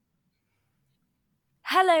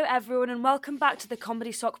Hello everyone and welcome back to the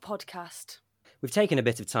ComedySoc podcast. We've taken a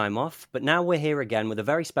bit of time off, but now we're here again with a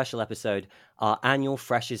very special episode, our annual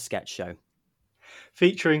Freshers sketch show.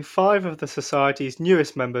 Featuring 5 of the Society's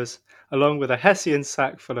newest members, along with a Hessian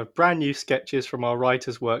sack full of brand new sketches from our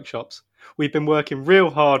writers' workshops. We've been working real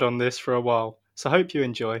hard on this for a while, so hope you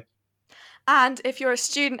enjoy. And if you're a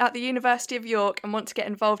student at the University of York and want to get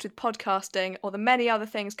involved with podcasting or the many other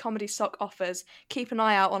things ComedySoc offers, keep an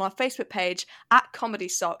eye out on our Facebook page at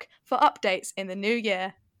ComedySoc for updates in the new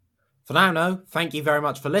year. For now, no, thank you very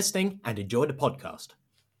much for listening and enjoy the podcast.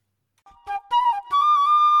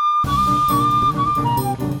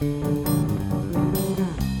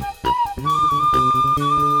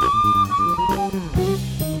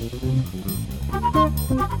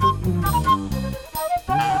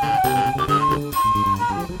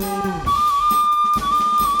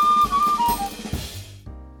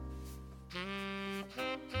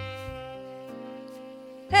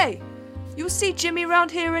 Hey, you'll see Jimmy around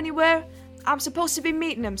here anywhere? I'm supposed to be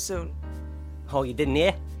meeting him soon. Oh, you didn't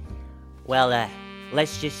hear? Well,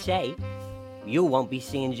 let's just say you won't be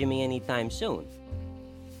seeing Jimmy anytime soon.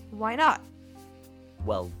 Why not?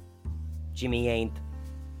 Well, Jimmy ain't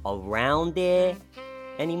around there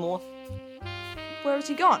anymore. Where has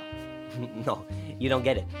he gone? No, you don't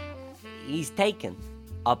get it. He's taken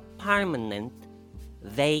a permanent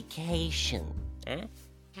vacation. Eh?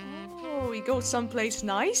 Oh, he goes someplace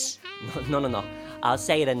nice? No. I'll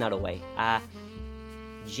say it another way.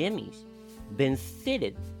 Jimmy's been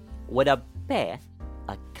fitted with a pair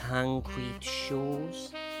of concrete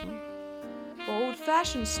shoes.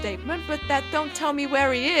 Old-fashioned statement, but that don't tell me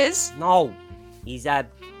where he is. No, he's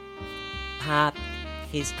popped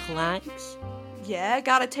his clogs. Yeah,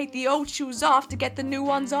 gotta take the old shoes off to get the new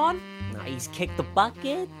ones on. No, he's kicked the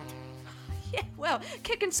bucket. Yeah, well,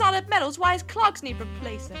 kicking solid metals, why his clogs need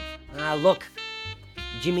replacing? Look,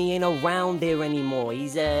 Jimmy ain't around there anymore.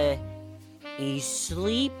 He's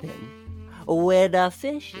sleeping with the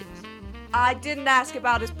fishes. I didn't ask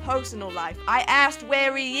about his personal life. I asked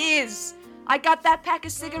where he is. I got that pack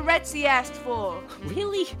of cigarettes he asked for.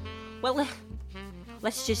 Really? Well,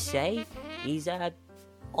 let's just say he's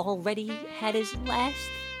already had his last.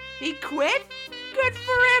 He quit? Good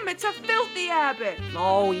for him. It's a filthy habit.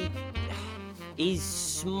 No, he's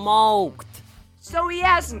smoked. So he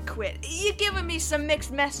hasn't quit. You're giving me some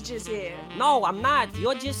mixed messages here. No, I'm not.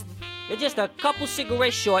 You're just a couple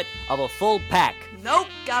cigarettes short of a full pack. Nope,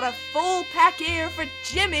 got a full pack here for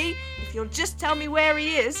Jimmy. If you'll just tell me where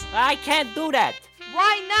he is. I can't do that.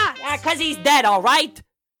 Why not? 'Cause he's dead, all right?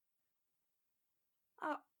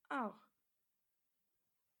 Oh.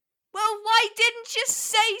 Well, why didn't you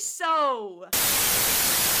say so?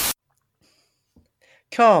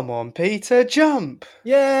 Come on, Peter, jump!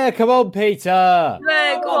 Yeah, come on, Peter!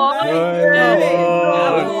 Yeah, go on.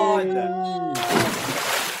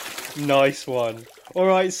 Nice one.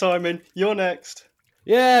 Alright, Simon, you're next.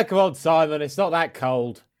 Yeah, come on, Simon, it's not that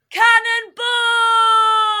cold. Cannonball!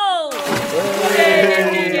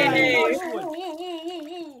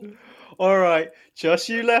 Alright, just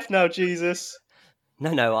you left now, Jesus.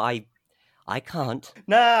 No, I can't.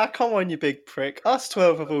 Nah, come on, you big prick. Us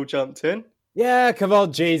 12 have all jumped in. Yeah, come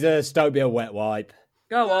on, Jesus, don't be a wet wipe.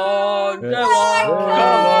 Go on, go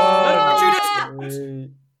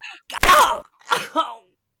Come on.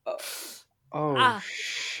 Oh,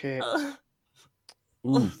 shit.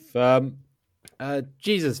 Oof,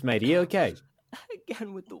 Jesus, mate, are you okay?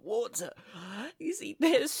 Again with the water. You see,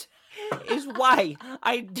 this is why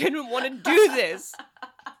I didn't want to do this.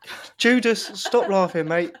 Judas, stop laughing,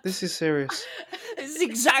 mate. This is serious. This is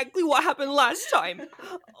exactly what happened last time.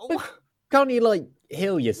 Oh, Can't you,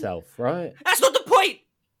 heal yourself, right? that's not the point.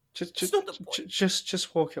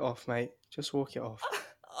 Just walk it off, mate. Just walk it off.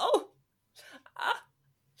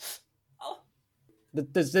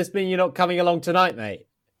 Does this mean you're not coming along tonight, mate?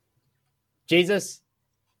 Jesus?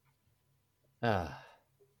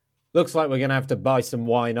 Looks like we're going to have to buy some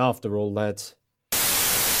wine after all, lads.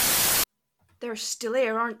 They're still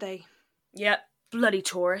here, aren't they? Yep, bloody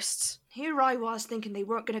tourists. Here I was thinking they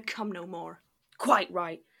weren't going to come no more. Quite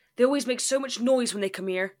right. They always make so much noise when they come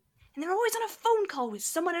here. And they're always on a phone call with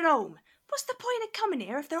someone at home. What's the point of coming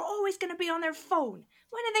here if they're always going to be on their phone?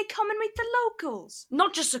 When do they come and meet the locals?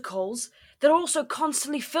 Not just the calls, they're also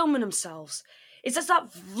constantly filming themselves. It's just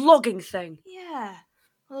that vlogging thing. Yeah.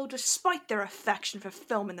 Although despite their affection for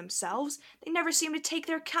filming themselves, they never seem to take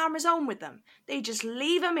their cameras home with them. They just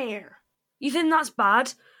leave them here. You think that's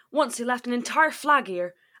bad? Once they left an entire flag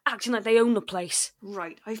here, acting like they own the place.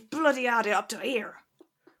 Right, I've bloody had it up to here.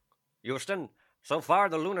 Houston, so far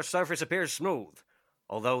the lunar surface appears smooth,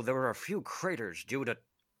 although there are a few craters due to...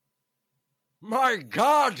 My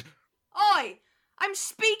God! Oi! I'm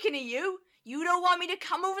speaking to you! You don't want me to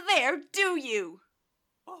come over there, do you?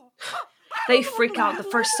 They freak out at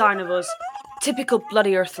the first sign of us. Typical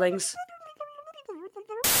bloody earthlings.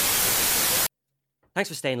 Thanks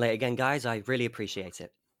for staying late again, guys. I really appreciate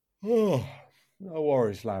it. Oh, no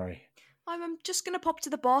worries, Larry. I'm just going to pop to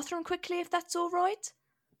the bathroom quickly, if that's all right.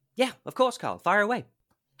 Yeah, of course, Carl. Fire away.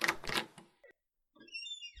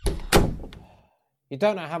 You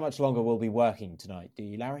don't know how much longer we'll be working tonight, do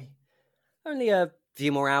you, Larry? Only a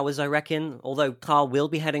few more hours, I reckon. Although Carl will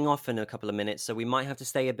be heading off in a couple of minutes, so we might have to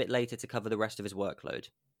stay a bit later to cover the rest of his workload.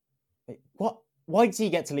 Wait, what? Why does he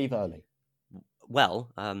get to leave early? Well,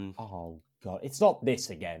 Oh, God, it's not this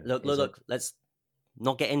again. Look, let's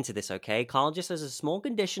not get into this, okay? Carl just has a small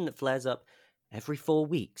condition that flares up every 4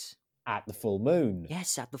 weeks. At the full moon.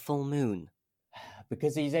 Yes, at the full moon.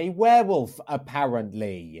 Because he's a werewolf,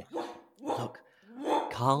 apparently. Look,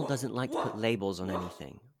 Carl doesn't like to put labels on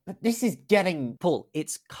anything. But this is getting... Paul,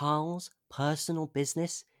 it's Carl's personal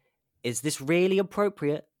business. Is this really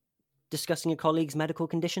appropriate, discussing a colleague's medical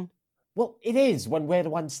condition? Well, it is when we're the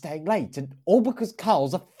ones staying late, and all because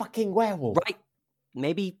Carl's a fucking werewolf. Right.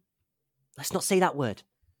 Maybe let's not say that word.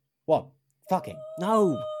 What? Fucking?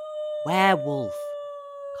 No. Werewolf.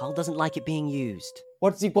 Carl doesn't like it being used.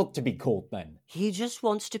 What does he want to be called, then? He just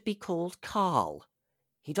wants to be called Carl.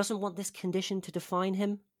 He doesn't want this condition to define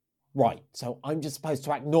him. Right, so I'm just supposed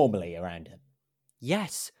to act normally around him.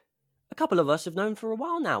 Yes. A couple of us have known for a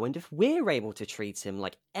while now, and if we're able to treat him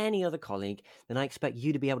like any other colleague, then I expect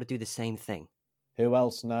you to be able to do the same thing. Who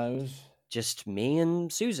else knows? Just me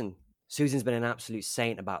and Susan. Susan's been an absolute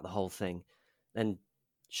saint about the whole thing. And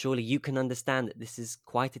surely you can understand that this is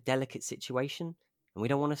quite a delicate situation, and we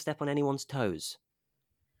don't want to step on anyone's toes.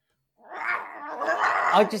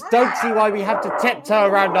 I just don't see why we have to tiptoe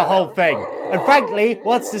around the whole thing. And frankly,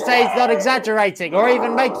 what's to say it's not exaggerating or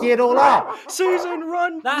even making it all up? Susan,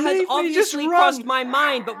 run! That has obviously crossed my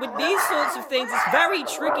mind, but with these sorts of things, it's very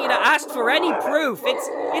tricky to ask for any proof.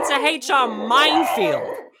 It's a HR minefield.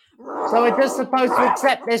 So we're just supposed to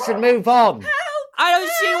accept this and move on? I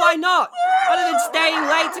don't see why not. Other than staying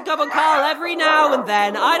late to cover Carl every now and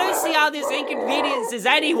then, I don't see how this inconveniences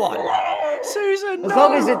anyone. Susan, As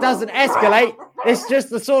long as it doesn't escalate, it's just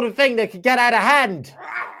the sort of thing that could get out of hand.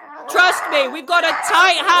 Trust me, we've got a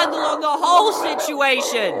tight handle on the whole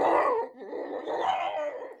situation.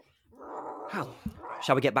 Well,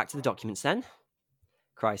 shall we get back to the documents then?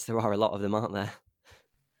 Christ, there are a lot of them, aren't there?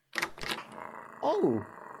 Oh,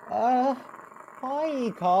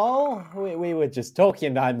 hi, Carl. We were just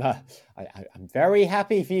talking. I'm very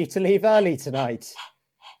happy for you to leave early tonight.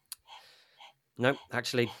 No,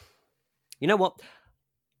 actually, you know what?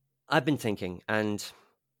 I've been thinking, and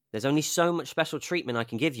there's only so much special treatment I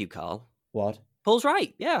can give you, Carl. What? Paul's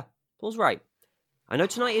right, yeah, Paul's right. I know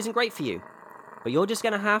tonight isn't great for you, but you're just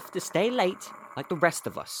going to have to stay late like the rest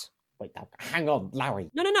of us. Wait, now, hang on, Larry.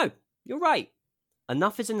 No, you're right.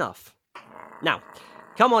 Enough is enough. Now,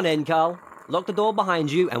 come on in, Carl. Lock the door behind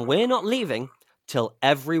you, and we're not leaving till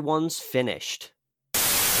everyone's finished.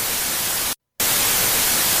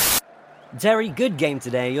 Terry, good game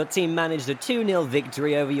today. Your team managed a 2-0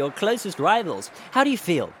 victory over your closest rivals. How do you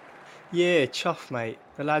feel? Yeah, chuff, mate.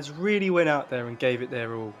 The lads really went out there and gave it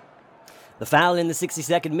their all. The foul in the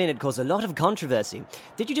 62nd minute caused a lot of controversy.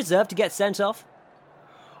 Did you deserve to get sent off?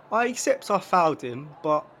 I accept I fouled him,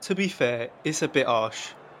 but to be fair, it's a bit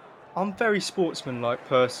harsh. I'm a very sportsmanlike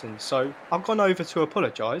person, so I've gone over to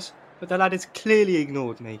apologise, but the lad has clearly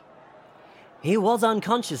ignored me. He was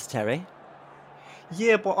unconscious, Terry.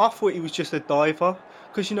 Yeah, but I thought he was just a diver,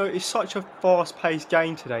 because you know, it's such a fast-paced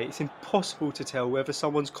game today, it's impossible to tell whether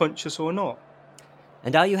someone's conscious or not.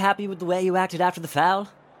 And are you happy with the way you acted after the foul?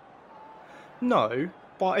 No,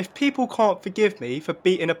 but if people can't forgive me for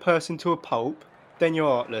beating a person to a pulp, then you're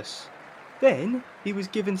heartless. Then he was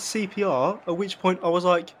given CPR, at which point I was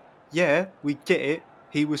like, yeah, we get it,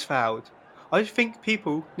 he was fouled. I just think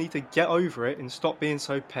people need to get over it and stop being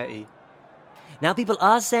so petty. Now people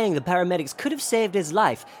are saying the paramedics could have saved his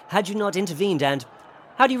life had you not intervened, and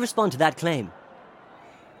how do you respond to that claim?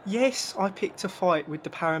 Yes, I picked a fight with the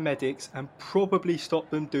paramedics and probably stopped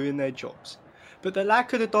them doing their jobs. But the lad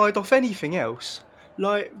could have died off anything else,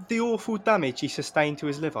 like the awful damage he sustained to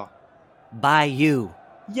his liver. By you.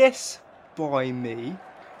 Yes, by me,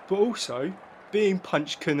 but also being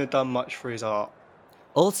punched couldn't have done much for his heart.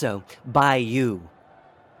 Also, by you.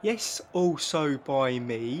 Yes, also by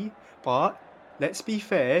me, but let's be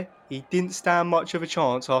fair, he didn't stand much of a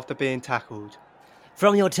chance after being tackled.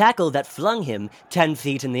 From your tackle that flung him 10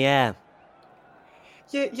 feet in the air.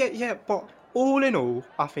 Yeah, but all in all,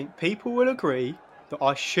 I think people will agree that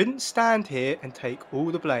I shouldn't stand here and take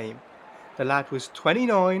all the blame. The lad was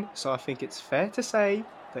 29, so I think it's fair to say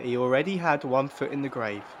that he already had one foot in the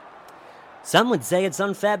grave. Some would say it's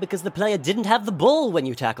unfair because the player didn't have the ball when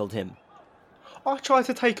you tackled him. I tried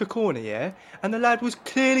to take a corner, yeah, and the lad was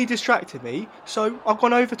clearly distracting me, so I've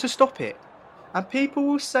gone over to stop it. And people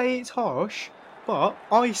will say it's harsh, but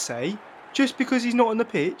I say, just because he's not on the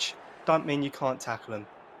pitch, don't mean you can't tackle him.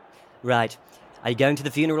 Right. Are you going to the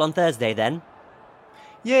funeral on Thursday then?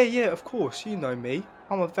 Yeah, of course, you know me.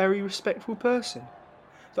 I'm a very respectful person.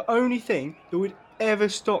 The only thing that would ever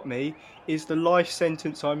stop me is the life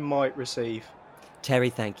sentence I might receive. Terry,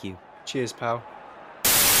 thank you. Cheers, pal.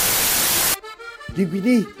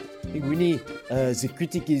 Linguini, the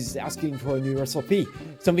critic is asking for a new recipe.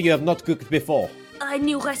 Something you have not cooked before. A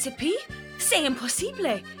new recipe? C'est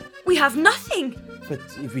impossible. We have nothing. But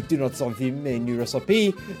if we do not serve him a new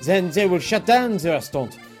recipe, then they will shut down the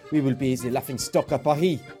restaurant. We will be the laughing stock at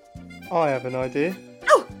Paris. I have an idea.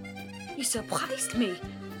 Oh! You surprised me.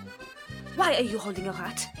 Why are you holding a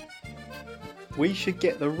rat? We should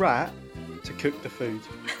get the rat to cook the food.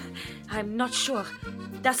 I'm not sure.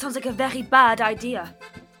 That sounds like a very bad idea.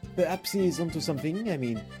 Perhaps he is onto something. I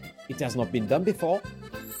mean, it has not been done before.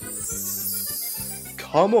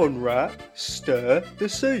 Come on, rat, stir the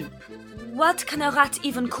soup. What can a rat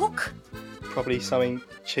even cook? Probably something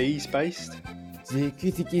cheese-based. The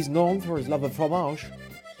critic is known for his love of fromage.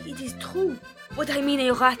 It is true. But I mean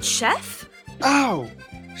a rat chef? Ow!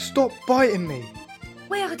 Stop biting me.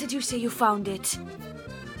 Where did you say you found it?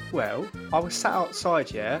 Well, I was sat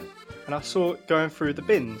outside, yeah, and I saw it going through the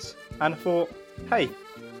bins, and I thought, hey,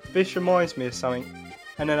 this reminds me of something,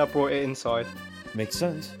 and then I brought it inside. Makes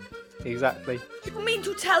sense. Exactly. You mean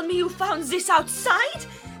to tell me you found this outside?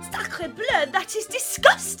 Sacre bleu, that is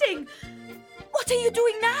disgusting! What are you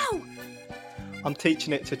doing now? I'm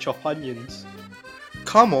teaching it to chop onions.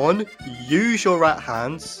 Come on, use your rat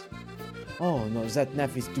hands. Oh no, that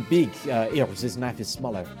knife is too big. Here, this knife is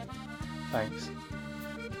smaller. Thanks.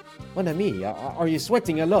 Mon ami, are you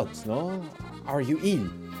sweating a lot, no? Are you ill?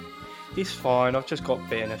 It's fine, I've just got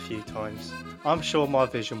bitten a few times. I'm sure my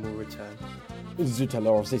vision will return. Zut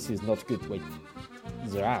alors, this is not good. Wait.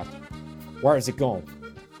 The rat. Where is it gone?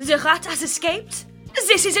 The rat has escaped?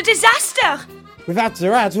 This is a disaster! Without the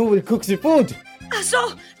rat, who will cook the food?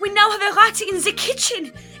 So, we now have a rat in the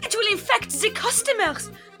kitchen. It will infect the customers.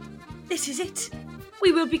 This is it.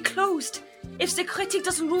 We will be closed. If the critic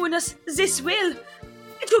doesn't ruin us, this will.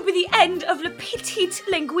 It will be the end of Le Petit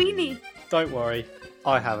Linguini. Don't worry,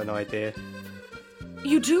 I have an idea.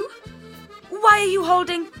 You do? Why are you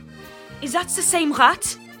holding... Is that the same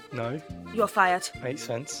rat? No, You're fired. makes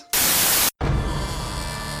sense.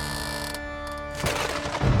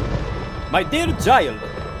 My dear child,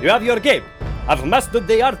 you have your cape. Have mastered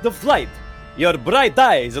the art of flight. Your bright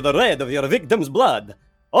eyes are the red of your victim's blood.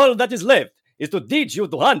 All that is left is to teach you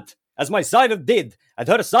to hunt, as my sire did, and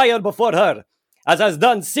her sire before her, as has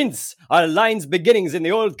done since our line's beginnings in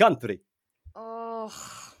the old country. Oh,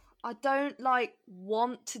 I don't,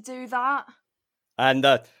 want to do that.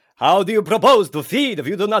 And how do you propose to feed if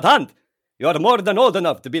you do not hunt? You are more than old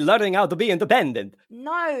enough to be learning how to be independent.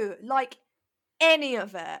 No, any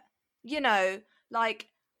of it. You know,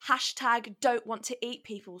 hashtag don't want to eat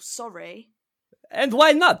people, sorry. And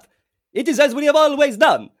why not? It is as we have always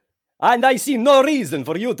done. And I see no reason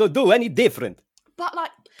for you to do any different. But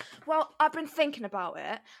I've been thinking about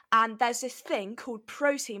it, and there's this thing called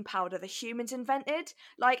protein powder the humans invented.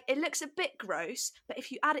 It looks a bit gross, but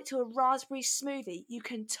if you add it to a raspberry smoothie, you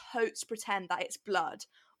can totes pretend that it's blood.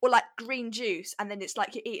 Or green juice, and then it's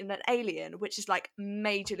like you're eating an alien, which is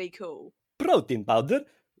majorly cool. Protein powder?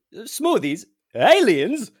 Smoothies?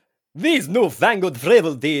 Aliens? These newfangled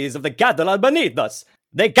frivolities of the cattle are beneath us.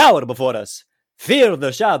 They cower before us. Fear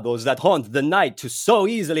the shadows that haunt the night to so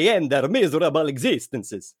easily end their miserable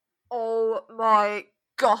existences. Oh my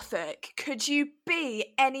gothic. Could you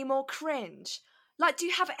be any more cringe? Do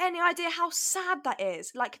you have any idea how sad that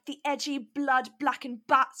is? The edgy blood blackened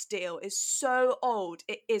bats deal is so old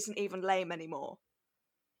it isn't even lame anymore.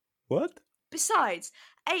 What? Besides,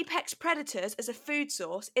 apex predators as a food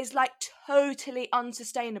source is totally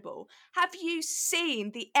unsustainable. Have you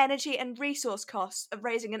seen the energy and resource costs of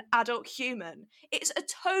raising an adult human? It's a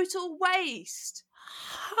total waste.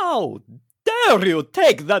 How dare you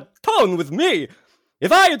take that tone with me?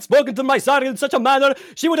 If I had spoken to my sire in such a manner,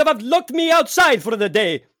 she would have locked me outside for the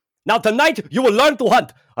day. Now tonight you will learn to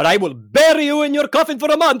hunt, or I will bury you in your coffin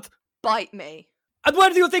for a month. Bite me. And where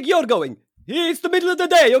do you think you're going? It's the middle of the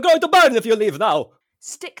day. You're going to burn if you leave now.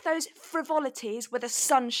 Stick those frivolities where the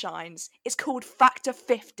sun shines. It's called Factor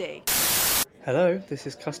 50. Hello, this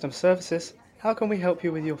is Custom Services. How can we help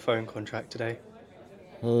you with your phone contract today?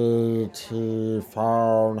 E.T.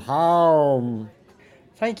 phone home.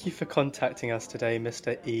 Thank you for contacting us today,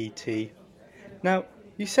 Mr. E.T. Now,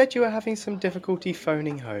 you said you were having some difficulty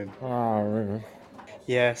phoning home. Oh, really?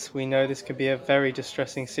 Yes, we know this can be a very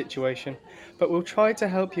distressing situation, but we'll try to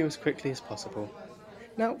help you as quickly as possible.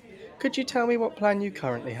 Now, could you tell me what plan you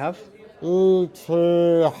currently have? E.T.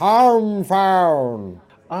 home phone.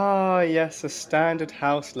 Ah, yes, a standard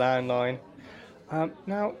house landline.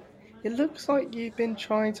 Now, it looks like you've been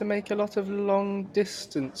trying to make a lot of long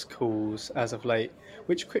distance calls as of late,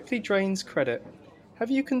 which quickly drains credit.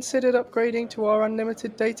 Have you considered upgrading to our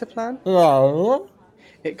unlimited data plan? Yeah.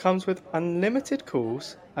 It comes with unlimited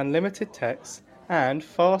calls, unlimited texts, and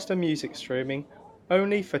faster music streaming,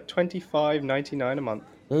 only for $25.99 a month.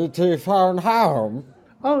 E.T. phone home.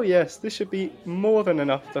 Oh, yes, this should be more than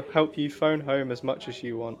enough to help you phone home as much as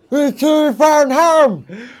you want. E.T. phone home.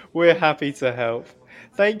 We're happy to help.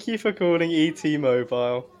 Thank you for calling ET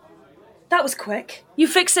Mobile. That was quick. You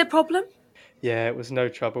fixed their problem? Yeah, it was no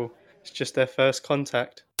trouble. It's just their first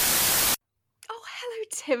contact. Oh, hello,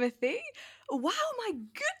 Timothy. Wow, my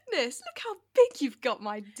goodness. Look how big you've got,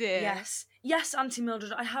 my dear. Yes, Auntie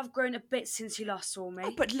Mildred, I have grown a bit since you last saw me.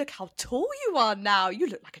 Oh, but look how tall you are now. You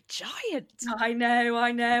look like a giant. I know.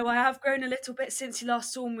 I have grown a little bit since you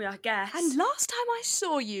last saw me, I guess. And last time I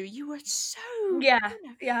saw you, you were so... Yeah.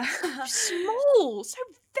 small. So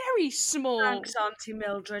very small. Thanks, Auntie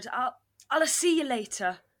Mildred. I'll see you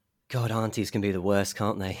later. God, aunties can be the worst,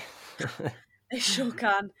 can't they? They sure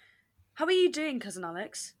can. How are you doing, Cousin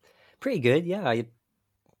Alex? Pretty good, yeah.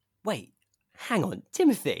 Wait, hang on,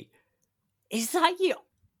 Timothy. Is that you?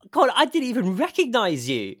 God, I didn't even recognise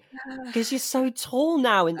you. Because you're so tall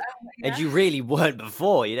now, and you really weren't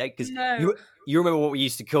before, because No. you remember what we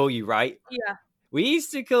used to call you, right? Yeah. We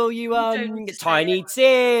used to call you, don't need to say Tiny it.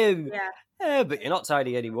 Tim. Yeah. But you're not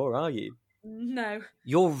tiny anymore, are you? No.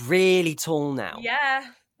 You're really tall now. Yeah.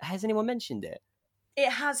 Has anyone mentioned it? It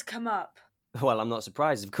has come up. Well, I'm not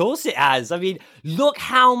surprised. Of course it has. I mean, look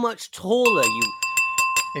how much taller you...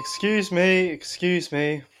 Excuse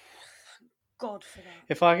me. God for that.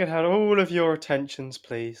 If I could have all of your attentions,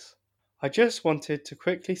 please. I just wanted to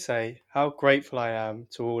quickly say how grateful I am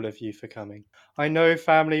to all of you for coming. I know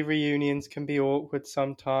family reunions can be awkward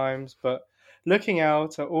sometimes, but looking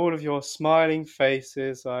out at all of your smiling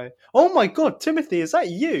faces, Oh my God, Timothy, is that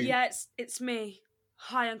you? Yeah, it's me.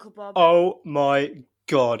 Hi, Uncle Bob. Oh my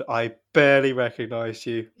God, I barely recognised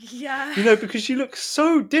you. Yeah. You know, because you look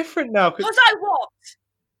so different now. Was I what?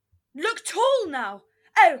 Look tall now.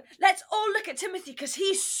 Oh, let's all look at Timothy because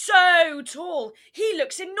he's so tall. He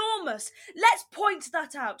looks enormous. Let's point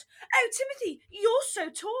that out. Oh, Timothy, you're so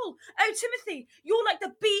tall. Oh, Timothy, you're like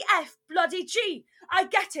the BF bloody G. I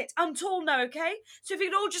get it. I'm tall now, okay? So if you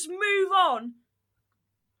could all just move on.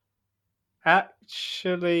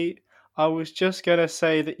 Actually, I was just going to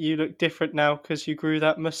say that you look different now because you grew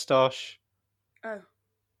that moustache. Oh,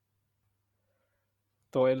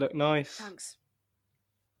 Thought it looked nice. thanks.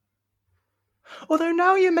 Although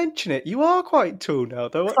now you mention it, you are quite tall now,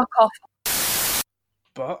 though. Fuck off.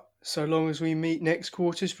 But so long as we meet next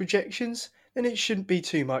quarter's projections, then it shouldn't be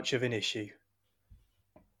too much of an issue.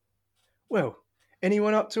 Well,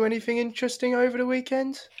 anyone up to anything interesting over the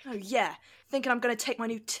weekend? Oh, yeah. Thinking I'm going to take my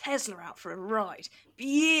new Tesla out for a ride.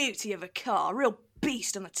 Beauty of a car. Real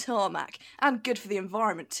beast on the tarmac. And good for the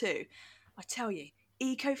environment, too. I tell you,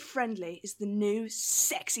 eco-friendly is the new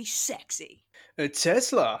sexy. A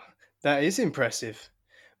Tesla? That is impressive.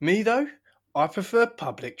 Me, though, I prefer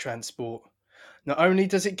public transport. Not only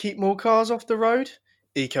does it keep more cars off the road,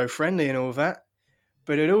 eco-friendly and all that,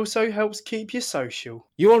 but it also helps keep you social.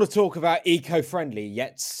 You want to talk about eco-friendly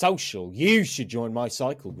yet social? You should join my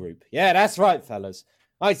cycle group. Yeah, that's right, fellas.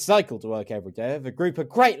 I cycle to work every day with a group of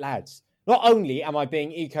great lads. Not only am I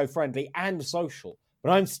being eco-friendly and social,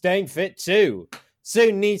 but I'm staying fit too.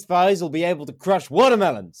 Soon these thighs will be able to crush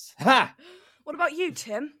watermelons. Ha! What about you,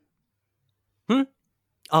 Tim?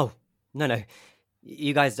 Oh, no.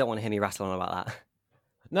 You guys don't want to hear me rattle on about that.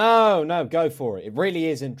 No, go for it. It really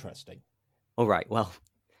is interesting. All right, well,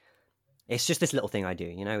 it's just this little thing I do,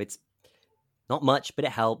 it's not much, but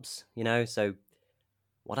it helps, so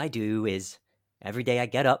what I do is every day I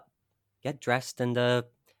get up, get dressed, and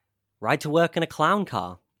ride to work in a clown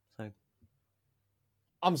car, so...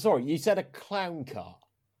 I'm sorry, you said a clown car?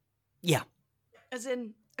 Yeah. As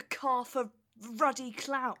in a car for ruddy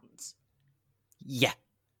clowns? Yeah.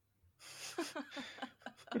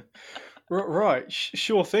 Right,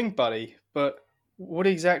 sure thing, buddy, but what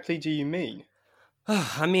exactly do you mean?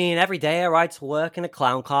 I mean, every day I ride to work in a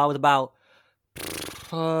clown car with about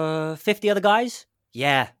 50 other guys.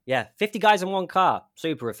 Yeah, 50 guys in one car.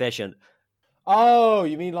 Super efficient. Oh,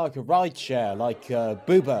 you mean like a ride share, like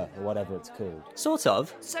Booba or whatever it's called? Sort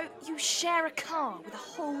of. So you share a car with a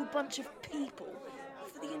whole bunch of people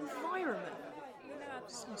for the environment?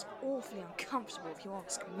 Sounds awfully uncomfortable if you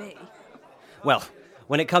ask me. Well,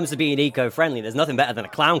 when it comes to being eco-friendly, there's nothing better than a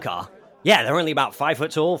clown car. Yeah, they're only about 5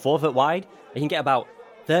 foot tall, 4 foot wide. You can get about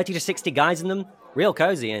 30 to 60 guys in them. Real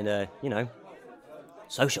cozy and,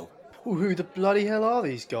 social. Well, who the bloody hell are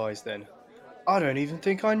these guys then? I don't even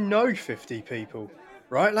think I know 50 people.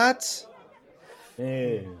 Right, lads?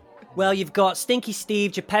 Yeah. Well, you've got Stinky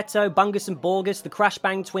Steve, Geppetto, Bungus and Borgus, the Crash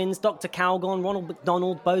Bang Twins, Dr. Calgon, Ronald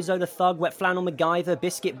McDonald, Bozo the Thug, Wet Flannel MacGyver,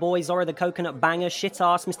 Biscuit Boy, Zora the Coconut Banger, Shit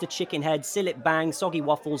Ass, Mr. Chickenhead, Sillet Bang, Soggy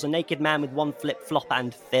Waffles, a Naked Man with one flip flop,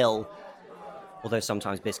 and Phil. Although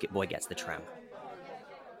sometimes Biscuit Boy gets the tram.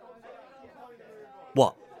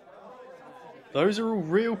 What? Those are all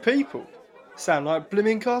real people. Sound like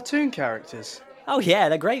blimmin' cartoon characters. Oh yeah,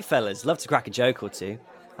 they're great fellas. Love to crack a joke or two.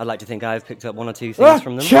 I'd like to think I've picked up 1 or 2 things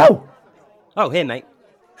from them. Chow! Oh, here, mate.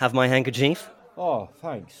 Have my handkerchief? Oh,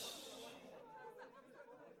 thanks.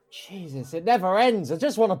 Jesus, it never ends. I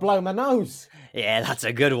just want to blow my nose. Yeah, that's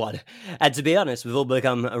a good one. And to be honest, we've all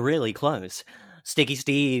become really close. Sticky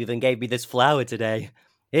Steve even gave me this flower today.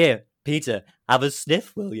 Here, Peter, have a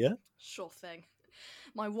sniff, will you? Sure thing.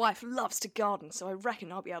 My wife loves to garden, so I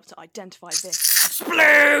reckon I'll be able to identify this.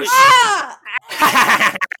 Sploos! Ah!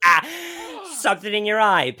 Something in your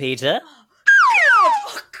eye, Peter?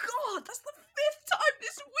 Oh, God! That's the 5th time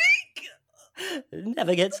this week!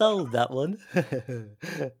 Never gets old, that one.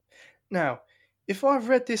 Now, if I've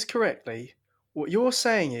read this correctly, what you're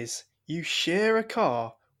saying is you share a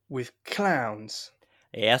car with clowns.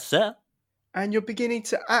 Yes, sir. And you're beginning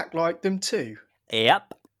to act like them too.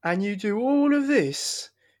 Yep. And you do all of this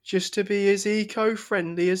just to be as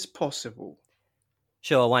eco-friendly as possible.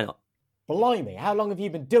 Sure, why not? Blimey, how long have you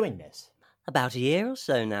been doing this? About a year or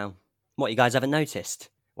so now. What, you guys haven't noticed?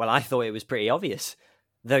 Well, I thought it was pretty obvious.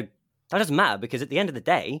 Though, that doesn't matter because at the end of the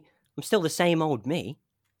day, I'm still the same old me.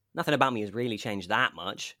 Nothing about me has really changed that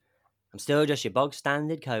much. I'm still just your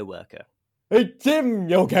bog-standard co-worker. Hey, Tim,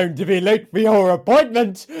 you're going to be late for your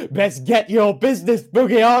appointment. Best get your business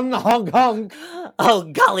boogie on, honk honk. Oh,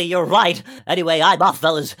 golly, you're right. Anyway, I'm off,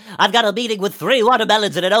 fellas. I've got a meeting with 3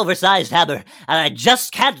 watermelons and an oversized hammer, and I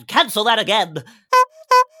just can't cancel that again.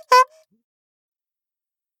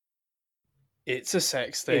 It's a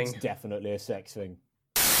sex thing. It's definitely a sex thing.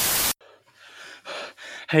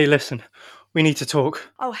 Hey, listen, we need to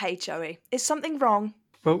talk. Oh, hey, Joey. Is something wrong?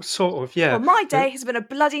 Well, sort of, yeah. Well, my day has been a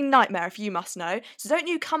bloody nightmare, if you must know, so don't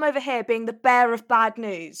you come over here being the bearer of bad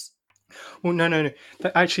news. Well, no.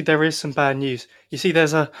 Actually, there is some bad news. You see,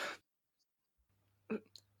 there's a...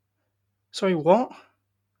 Sorry, what?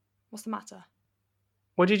 What's the matter?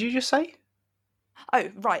 What did you just say?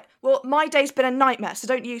 Oh, right. Well, my day's been a nightmare, so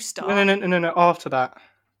don't you start. No, after that.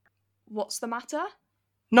 What's the matter?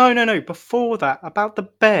 No, before that, about the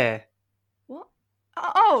bear. What?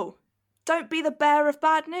 Oh! Don't be the bearer of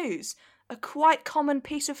bad news. A quite common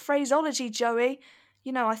piece of phraseology, Joey.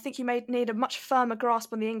 You know, I think you may need a much firmer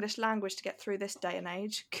grasp on the English language to get through this day and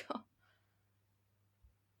age. God.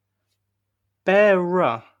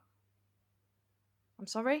 Bearer. I'm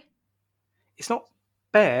sorry? It's not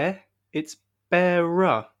bear, it's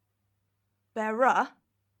bearer. Bearer?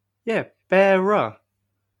 Yeah, bearer.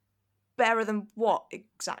 Bearer than what,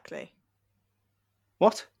 exactly?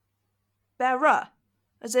 What? Bearer?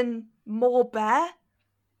 As in more bear?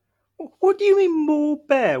 What do you mean more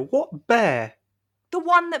bear? What bear? The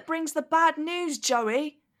one that brings the bad news,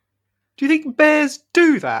 Joey. Do you think bears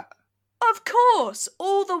do that? Of course!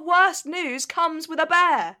 All the worst news comes with a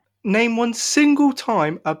bear. Name one single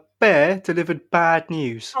time a bear delivered bad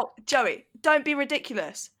news. Oh, Joey, don't be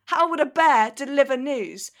ridiculous. How would a bear deliver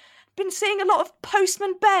news? Been seeing a lot of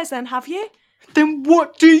postman bears then, have you? Then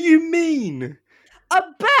what do you mean? A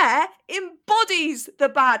bear embodies the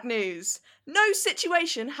bad news. No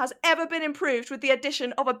situation has ever been improved with the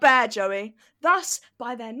addition of a bear, Joey. Thus,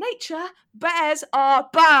 by their nature, bears are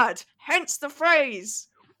bad. Hence the phrase.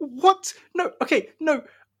 What? No,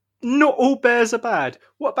 not all bears are bad.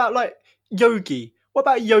 What about, like, Yogi? What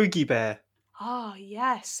about Yogi Bear? Ah,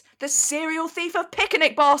 yes. The serial thief of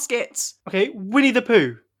picnic baskets. Okay, Winnie the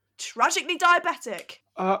Pooh. Tragically diabetic.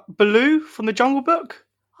 Baloo from the Jungle Book?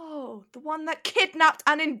 Oh, the one that kidnapped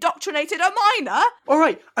and indoctrinated a minor?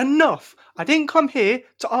 Alright, enough. I didn't come here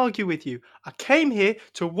to argue with you. I came here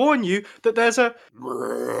to warn you that there's a...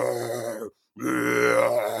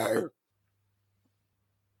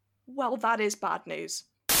 Well, that is bad news.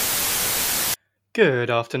 Good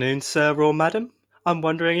afternoon, sir or madam. I'm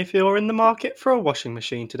wondering if you're in the market for a washing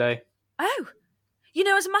machine today. Oh,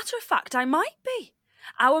 as a matter of fact, I might be.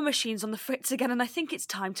 Our machine's on the fritz again, and I think it's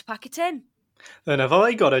time to pack it in. Then have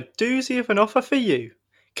I got a doozy of an offer for you.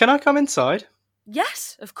 Can I come inside?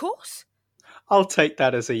 Yes, of course. I'll take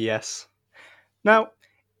that as a yes. Now,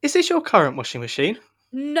 is this your current washing machine?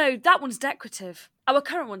 No, that one's decorative. Our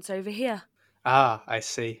current one's over here. Ah, I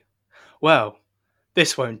see. Well,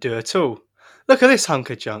 this won't do at all. Look at this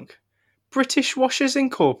hunk of junk. British Washers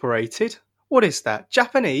Incorporated? What is that,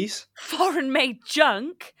 Japanese? Foreign-made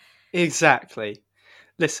junk? Exactly.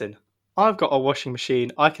 Listen, I've got a washing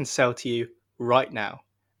machine I can sell to you right now.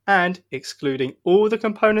 And, excluding all the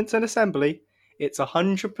components and assembly, it's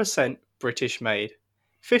 100% British made.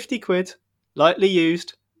 50 quid, lightly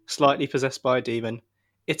used, slightly possessed by a demon.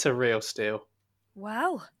 It's a real steal.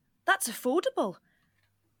 Well, that's affordable.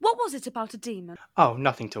 What was it about a demon? Oh,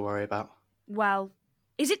 nothing to worry about. Well,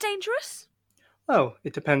 is it dangerous? Oh,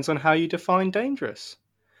 it depends on how you define dangerous.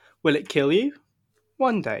 Will it kill you?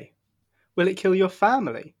 One day. Will it kill your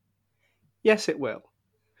family? Yes, it will.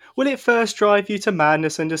 Will it first drive you to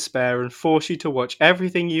madness and despair and force you to watch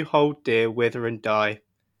everything you hold dear wither and die?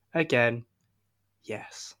 Again,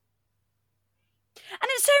 yes. And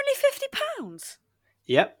it's only £50?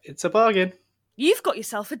 Yep, it's a bargain. You've got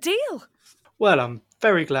yourself a deal. Well, I'm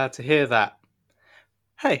very glad to hear that.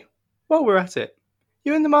 Hey, while we're at it,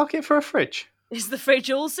 you in the market for a fridge? Is the fridge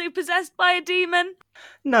also possessed by a demon?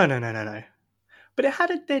 No. But it had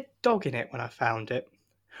a dead dog in it when I found it.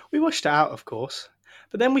 We washed it out, of course,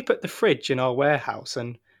 but then we put the fridge in our warehouse,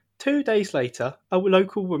 and 2 days later, a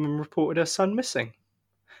local woman reported her son missing.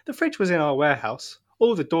 The fridge was in our warehouse,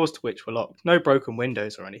 all the doors to which were locked, no broken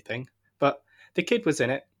windows or anything, but the kid was in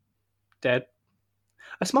it, dead.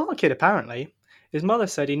 A smart kid, apparently. His mother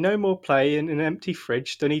said he'd no more play in an empty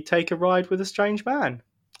fridge than he'd take a ride with a strange man.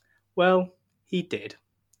 Well, he did.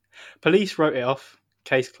 Police wrote it off,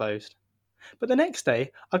 case closed. But the next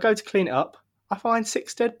day, I go to clean it up, I find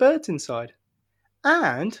 6 dead birds inside.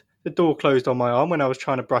 And the door closed on my arm when I was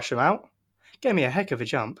trying to brush them out. Gave me a heck of a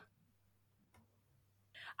jump.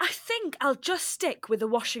 I think I'll just stick with a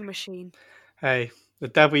washing machine. Hey, the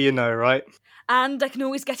devil you know, right? And I can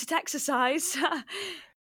always get it exercise.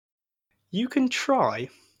 You can try.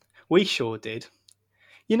 We sure did.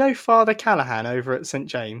 You know Father Callahan over at St.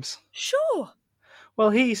 James? Sure.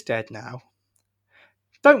 Well, he's dead now.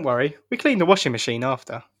 Don't worry, we cleaned the washing machine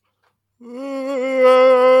after.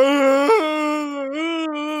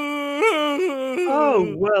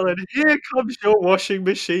 Oh, well, and here comes your washing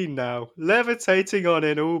machine now, levitating on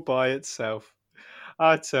in all by itself.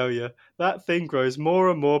 I tell you, that thing grows more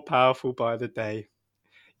and more powerful by the day.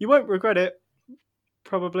 You won't regret it.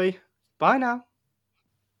 Probably. Bye now.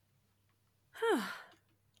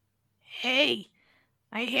 Hey,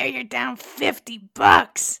 I hear you're down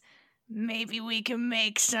 $50. Maybe we can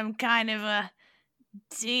make some kind of a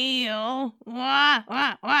deal.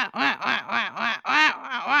 A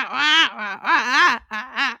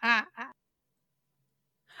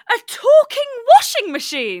talking washing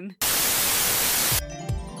machine!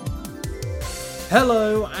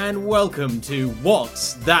 Hello and welcome to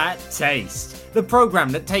What's That Taste? The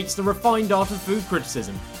programme that takes the refined art of food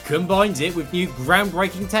criticism, combines it with new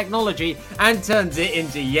groundbreaking technology, and turns it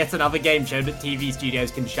into yet another game show that TV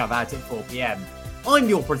studios can shove out at 4 PM. I'm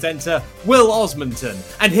your presenter, Will Osmonton,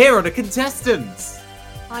 and here are the contestants.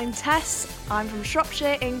 I'm Tess, I'm from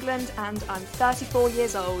Shropshire, England, and I'm 34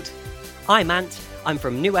 years old. I'm Ant, I'm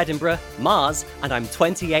from New Edinburgh, Mars, and I'm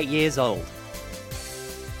 28 years old.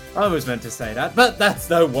 I was meant to say that, but that's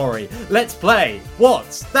no worry. Let's play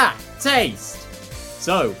What's That Taste?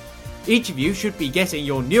 So, each of you should be getting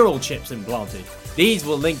your neural chips implanted. These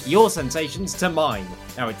will link your sensations to mine.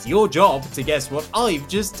 Now it's your job to guess what I've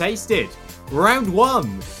just tasted. Round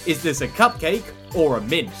 1. Is this a cupcake or a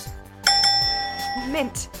mint?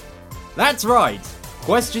 Mint. That's right.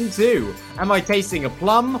 Question 2. Am I tasting a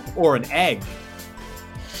plum or an egg?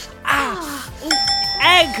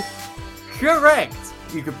 Egg! Correct.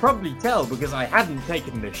 You could probably tell because I hadn't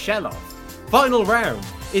taken the shell off. Final round.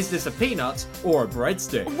 Is this a peanut or a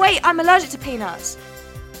breadstick? Wait, I'm allergic to peanuts.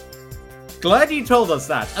 Glad you told us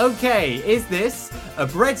that. Okay, is this a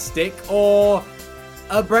breadstick or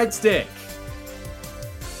a breadstick?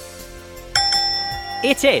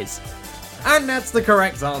 It is. And that's the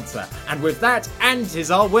correct answer. And with that, Ant is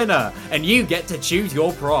our winner, and you get to choose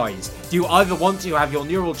your prize. Do you either want to have your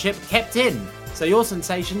neural chip kept in, so your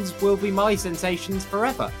sensations will be my sensations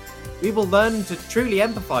forever? We will learn to truly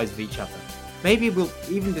empathise with each other. Maybe we'll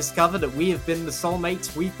even discover that we have been the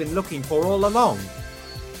soulmates we've been looking for all along.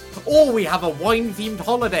 Or we have a wine-themed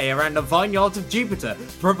holiday around the vineyards of Jupiter,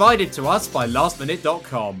 provided to us by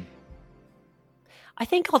lastminute.com. I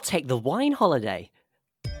think I'll take the wine holiday.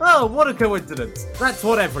 Oh, what a coincidence. That's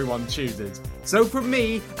what everyone chooses. So from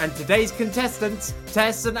me and today's contestants,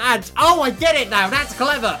 Tess and Adge. Oh, I get it now. That's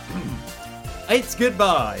clever. It's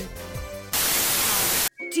goodbye.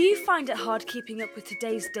 Do you find it hard keeping up with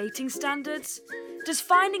today's dating standards? Does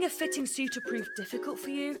finding a fitting suitor prove difficult for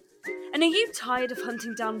you? And are you tired of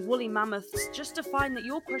hunting down woolly mammoths just to find that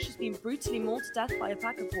your crush has been brutally mauled to death by a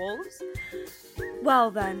pack of wolves?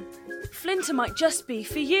 Well then, Flinter might just be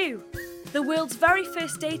for you. The world's very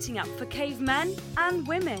first dating app for cavemen and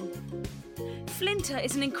women. Flinter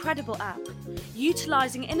is an incredible app.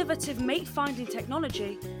 Utilising innovative mate-finding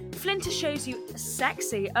technology, Flinter shows you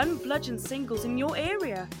sexy, unbludgeoned singles in your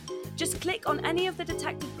area. Just click on any of the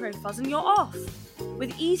detected profiles and you're off.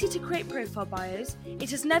 With easy-to-create profile bios, it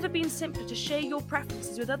has never been simpler to share your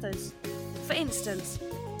preferences with others. For instance,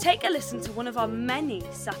 take a listen to one of our many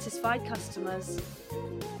satisfied customers.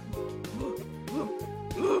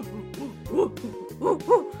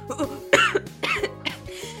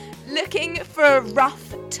 Looking for a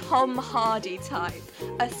rough Tom Hardy type,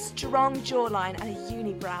 a strong jawline and a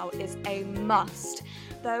unibrow is a must.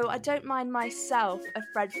 Though I don't mind myself a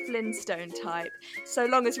Fred Flintstone type, so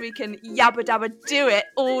long as we can yabba dabba do it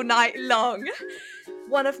all night long.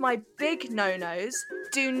 One of my big no-nos,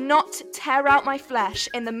 do not tear out my flesh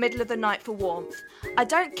in the middle of the night for warmth. I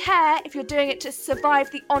don't care if you're doing it to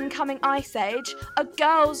survive the oncoming ice age, a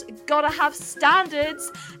girl's gotta have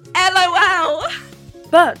standards, LOL!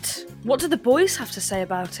 But what do the boys have to say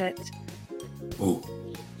about it?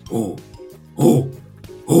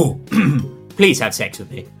 Please have sex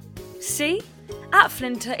with me. See? At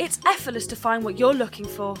Flinter, it's effortless to find what you're looking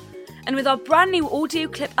for. And with our brand new audio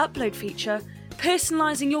clip upload feature,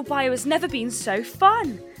 personalising your bio has never been so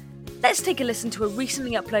fun. Let's take a listen to a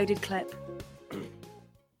recently uploaded clip.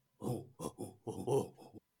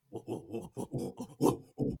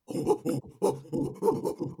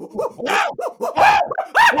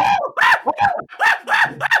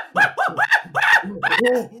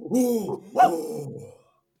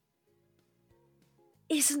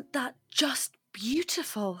 Isn't that just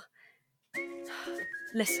beautiful?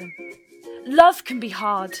 Listen, love can be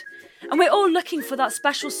hard, and we're all looking for that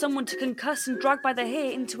special someone to concuss and drag by the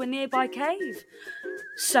hair into a nearby cave.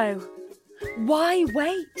 So, why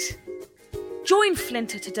wait? Join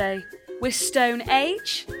Flinter today, where stone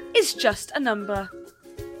age is just a number.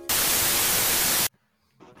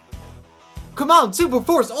 Come on, Super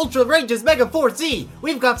Force Ultra Rangers Mega Force Z!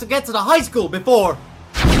 We've got to get to the high school before...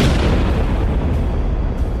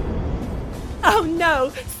 Oh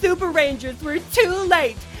no! Super Rangers, we're too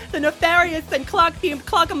late! The nefarious and clock-themed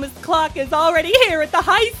Clockamus Clock is already here at the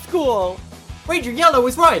high school! Ranger Yellow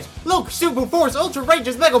is right! Look, Super Force Ultra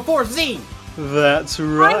Rangers Mega Force Z! That's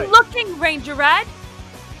right. I'm looking, Ranger Red!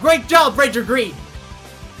 Great job, Ranger Green!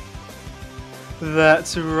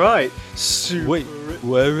 That's right. Wait,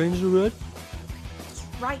 where, Ranger Red?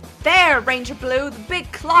 Right there, Ranger Blue, the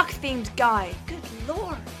big clock-themed guy. Good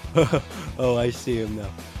lord. Oh, I see him now.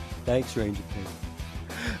 Thanks, Ranger Pink.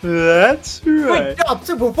 That's right. Great job,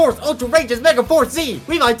 Super Force Ultra Rangers Mega Force Z!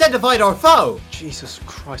 We've identified our foe! Jesus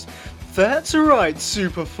Christ. That's right,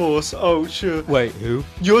 Super Force Ultra. Wait, who?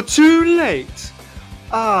 You're too late.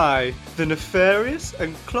 I, the nefarious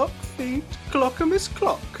and clock-themed Clockamus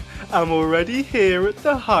Clock, am already here at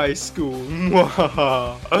the high school.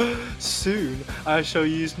 Soon I shall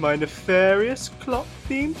use my nefarious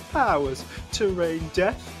clock-themed powers to rain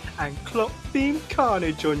death and clock-themed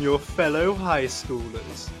carnage on your fellow high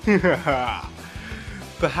schoolers.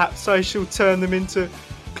 Perhaps I shall turn them into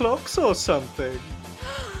clocks or something.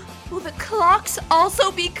 Will the clocks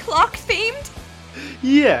also be clock-themed?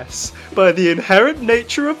 Yes, by the inherent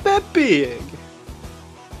nature of their being.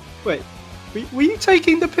 Wait, were you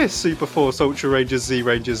taking the piss, Super Force Ultra Rangers Z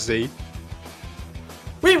Rangers Z?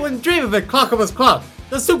 We wouldn't dream of it, Clockamus Clock!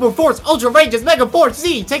 The Super Force Ultra Rangers Mega Force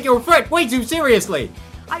Z take your threat way too seriously!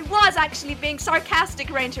 I was actually being sarcastic,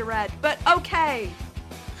 Ranger Red, but okay.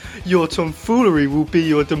 Your tomfoolery will be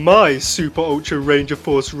your demise, Super Ultra Ranger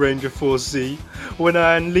Force Z, when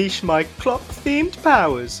I unleash my clock-themed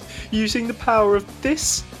powers, using the power of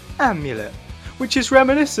this amulet, which is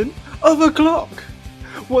reminiscent of a clock.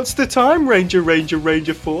 What's the time, Ranger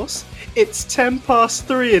Force? It's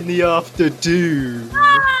 3:10 in the afternoon.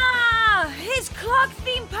 Ah! His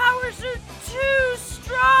clock-themed powers are too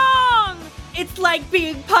strong! It's like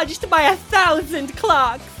being punched by 1,000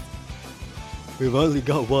 clocks! We've only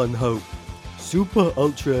got one hope. Super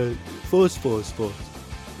Ultra Force.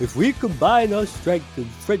 If we combine our strength and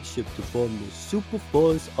friendship to form the Super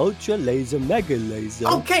Force Ultra Laser Mega Laser...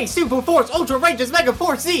 Okay, Super Force Ultra Rangers Mega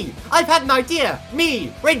Force Z! I've had an idea!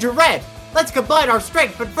 Me, Ranger Red! Let's combine our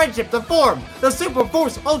strength and friendship to form the Super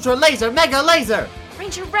Force Ultra Laser Mega Laser!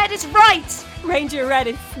 Ranger Red is right! Ranger Red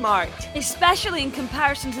is smart. Especially in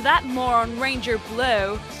comparison to that moron Ranger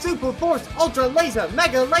Blue. Super Force Ultra Laser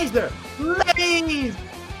Mega Laser! Laze!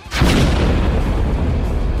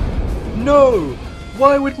 No!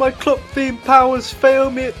 Why would my clock-themed powers fail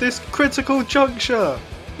me at this critical juncture?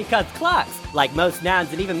 Because clocks, like most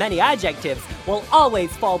nouns and even many adjectives, will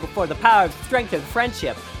always fall before the power of strength and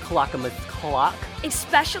friendship. Clockamus clock.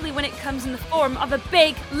 Especially when it comes in the form of a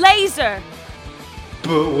big laser.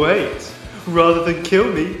 But wait, rather than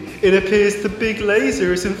kill me, it appears the big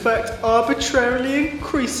laser is in fact arbitrarily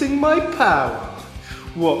increasing my power.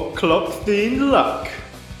 What clock-themed luck!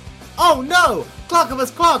 Oh no!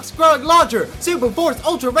 Clockamus Clock's growing larger! Super Force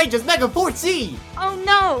Ultra Rangers Mega Force Z! Oh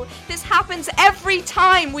no! This happens every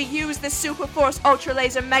time we use the Super Force Ultra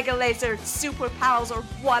Laser Mega Laser Super Pals or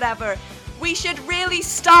whatever. We should really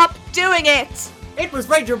stop doing it! It was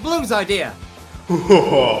Ranger Blue's idea!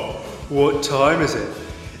 What time is it?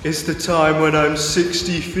 It's the time when I'm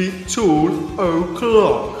 60 feet tall,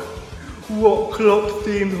 o'clock. What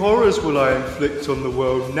clock-themed horrors will I inflict on the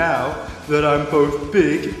world now that I'm both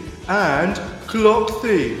big and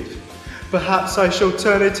clock-themed? Perhaps I shall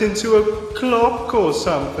turn it into a clock or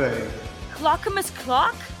something. Clockamus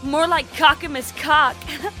clock? More like cockamus cock.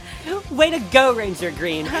 Way to go, Ranger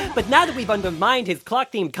Green. But now that we've undermined his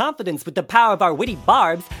clock-themed confidence with the power of our witty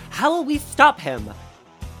barbs, how will we stop him?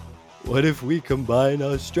 What if we combine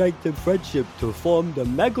our strength and friendship to form the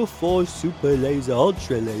Mega Force Super Laser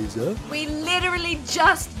Ultra Laser? We literally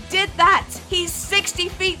just did that! He's 60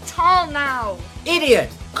 feet tall now! Idiot!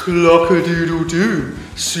 Clock-a-doodle-doo,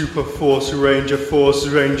 Super Force Ranger Force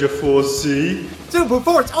Z. Super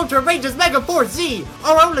Force Ultra Rangers Mega Force Z!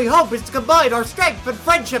 Our only hope is to combine our strength and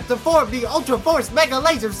friendship to form the Ultra Force Mega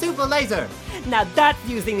Laser Super Laser! Now that's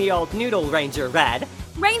using the old noodle, Ranger Red.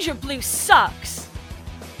 Ranger Blue sucks.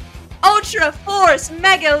 Ultra Force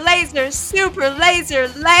Mega Laser Super Laser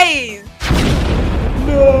Laze!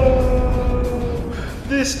 No!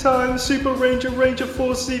 This time, Super Ranger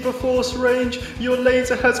Force Z for Force Range, your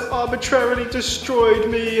laser has arbitrarily destroyed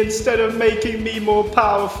me instead of making me more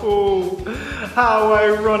powerful. How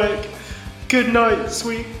ironic. Good night,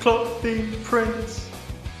 sweet clock-themed prince.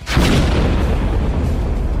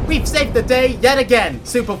 We've saved the day yet again!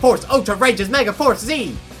 Super Force Ultra Rangers Mega Force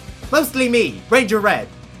Z! Mostly me, Ranger Red,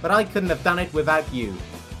 but I couldn't have done it without you.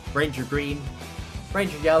 Ranger Green,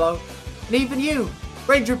 Ranger Yellow, and even you,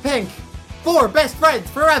 Ranger Pink. 4 best friends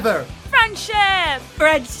forever! Friendship!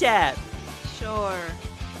 Friendship! Sure.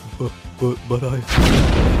 But I...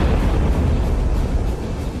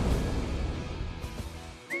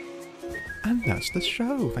 And that's the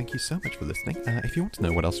show. Thank you so much for listening. If you want to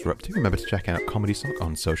know what else we're up to, remember to check out ComedySoc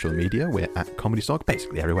on social media. We're at ComedySoc,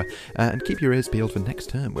 basically everywhere. And keep your ears peeled for next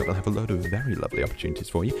term, where we'll have a load of very lovely opportunities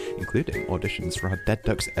for you, including auditions for our Dead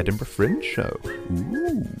Ducks Edinburgh Fringe show.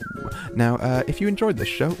 Ooh. Now, if you enjoyed this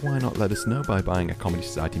show, why not let us know by buying a Comedy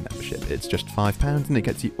Society membership? It's just £5 and it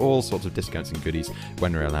gets you all sorts of discounts and goodies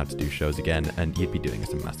when we're allowed to do shows again, and you'd be doing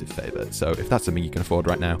us a massive favour. So if that's something you can afford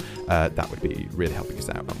right now, that would be really helping us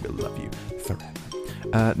out, and we'll love you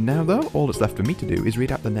forever. Now though, all that's left for me to do is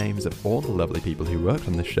read out the names of all the lovely people who worked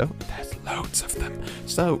on this show. There's loads of them.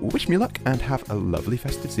 So wish me luck and have a lovely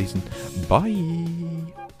festive season. Bye!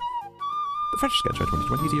 The Fresh Sketch Show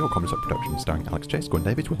 2020 is your ComedySoc production, starring Alex Chase, Gwen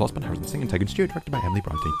Davies, Will Osborne, Harrison Singh, and Tegan Stewart, directed by Emily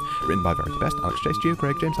Brighty. Written by Verity Best, Alex Chase, Gio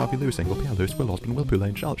Craig, James Harvey, Lewis Engel, Pierre Lewis, Will Osborne, Will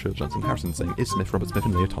Poulane, Charlotte Shirley Johnson, Harrison Singh, Iz Smith, Robert Smith,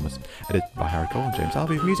 and Leah Thomas. Edited by Harry Cole and James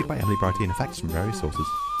Harvey, music by Emily Brighty, and effects from various sources.